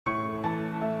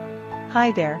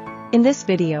Hi there. In this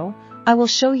video, I will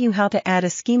show you how to add a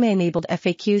schema-enabled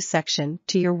FAQs section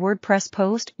to your WordPress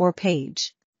post or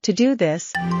page. To do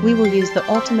this, we will use the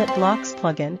Ultimate Blocks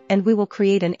plugin and we will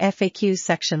create an FAQs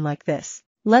section like this.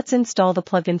 Let's install the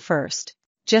plugin first.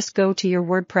 Just go to your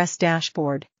WordPress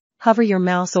dashboard, hover your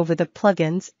mouse over the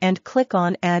plugins and click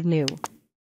on Add New.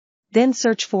 Then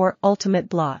search for Ultimate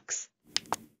Blocks.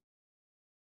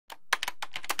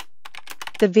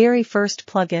 The very first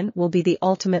plugin will be the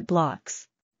Ultimate Blocks.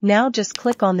 Now just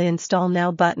click on the Install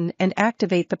Now button and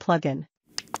activate the plugin.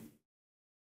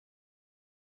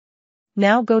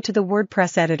 Now go to the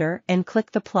WordPress editor and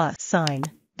click the plus sign.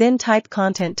 Then type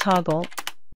Content Toggle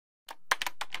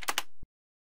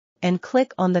and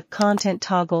click on the Content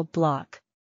Toggle block.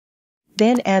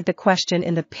 Then add the question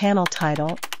in the panel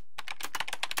title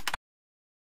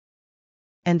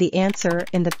and the answer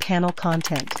in the panel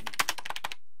content.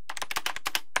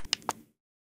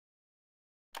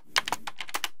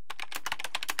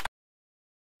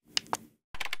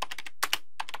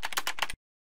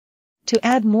 To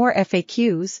add more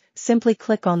FAQs, simply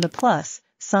click on the plus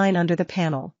sign under the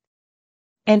panel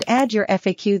and add your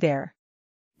FAQ there.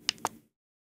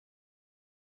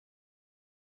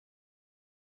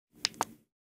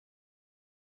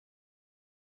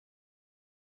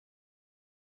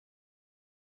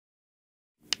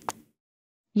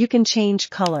 You can change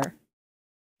color,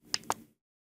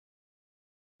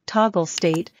 toggle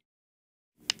state,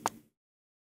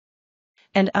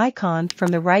 and icon from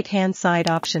the right-hand side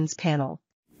options panel.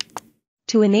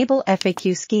 To enable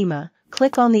FAQ schema,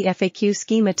 click on the FAQ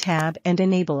schema tab and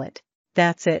enable it.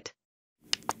 That's it.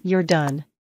 You're done.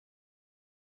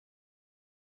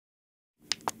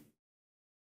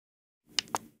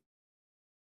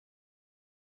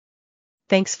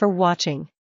 Thanks for watching.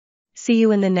 See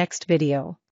you in the next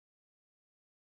video.